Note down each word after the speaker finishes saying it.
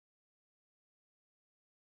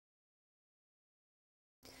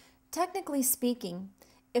Technically speaking,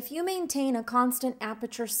 if you maintain a constant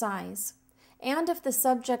aperture size, and if the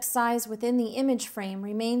subject size within the image frame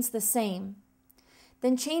remains the same,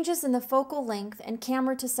 then changes in the focal length and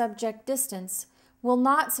camera to subject distance will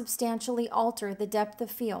not substantially alter the depth of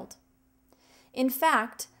field. In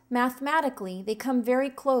fact, mathematically, they come very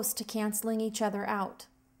close to canceling each other out.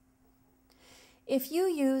 If you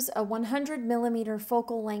use a 100 millimeter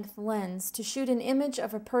focal length lens to shoot an image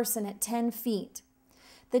of a person at 10 feet,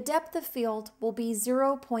 the depth of field will be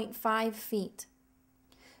 0.5 feet.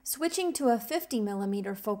 Switching to a 50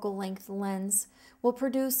 millimeter focal length lens will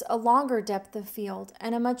produce a longer depth of field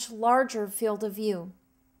and a much larger field of view.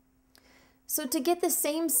 So to get the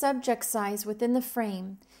same subject size within the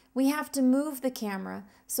frame, we have to move the camera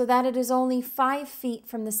so that it is only 5 feet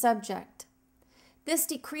from the subject. This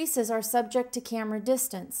decreases our subject to camera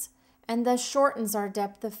distance and thus shortens our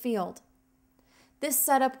depth of field. This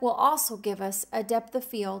setup will also give us a depth of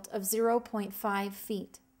field of 0.5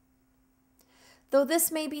 feet. Though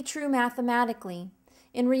this may be true mathematically,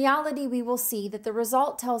 in reality we will see that the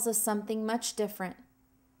result tells us something much different.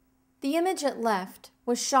 The image at left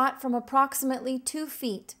was shot from approximately 2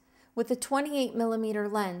 feet with a 28 millimeter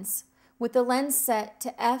lens, with the lens set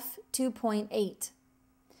to f2.8.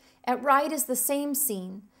 At right is the same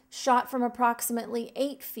scene, shot from approximately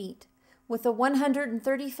 8 feet with a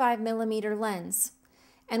 135 millimeter lens,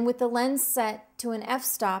 and with the lens set to an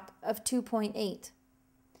f-stop of 2.8.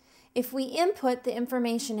 If we input the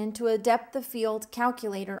information into a depth of field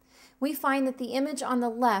calculator, we find that the image on the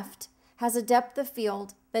left has a depth of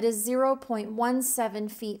field that is 0.17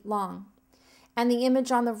 feet long, and the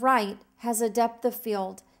image on the right has a depth of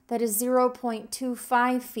field that is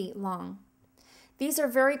 0.25 feet long. These are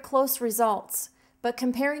very close results, but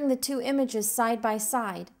comparing the two images side by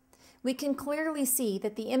side, we can clearly see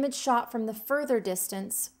that the image shot from the further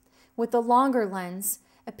distance with the longer lens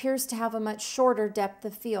appears to have a much shorter depth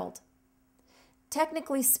of field.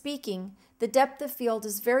 Technically speaking, the depth of field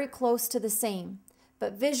is very close to the same,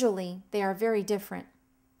 but visually they are very different.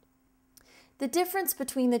 The difference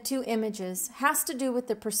between the two images has to do with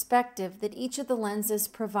the perspective that each of the lenses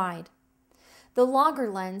provide. The longer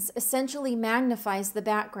lens essentially magnifies the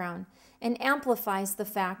background and amplifies the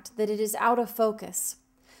fact that it is out of focus,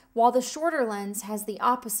 while the shorter lens has the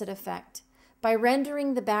opposite effect by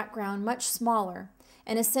rendering the background much smaller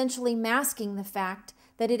and essentially masking the fact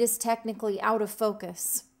that it is technically out of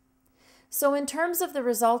focus. So in terms of the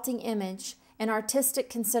resulting image and artistic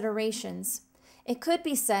considerations, it could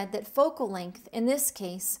be said that focal length, in this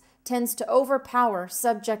case, tends to overpower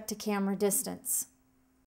subject to camera distance.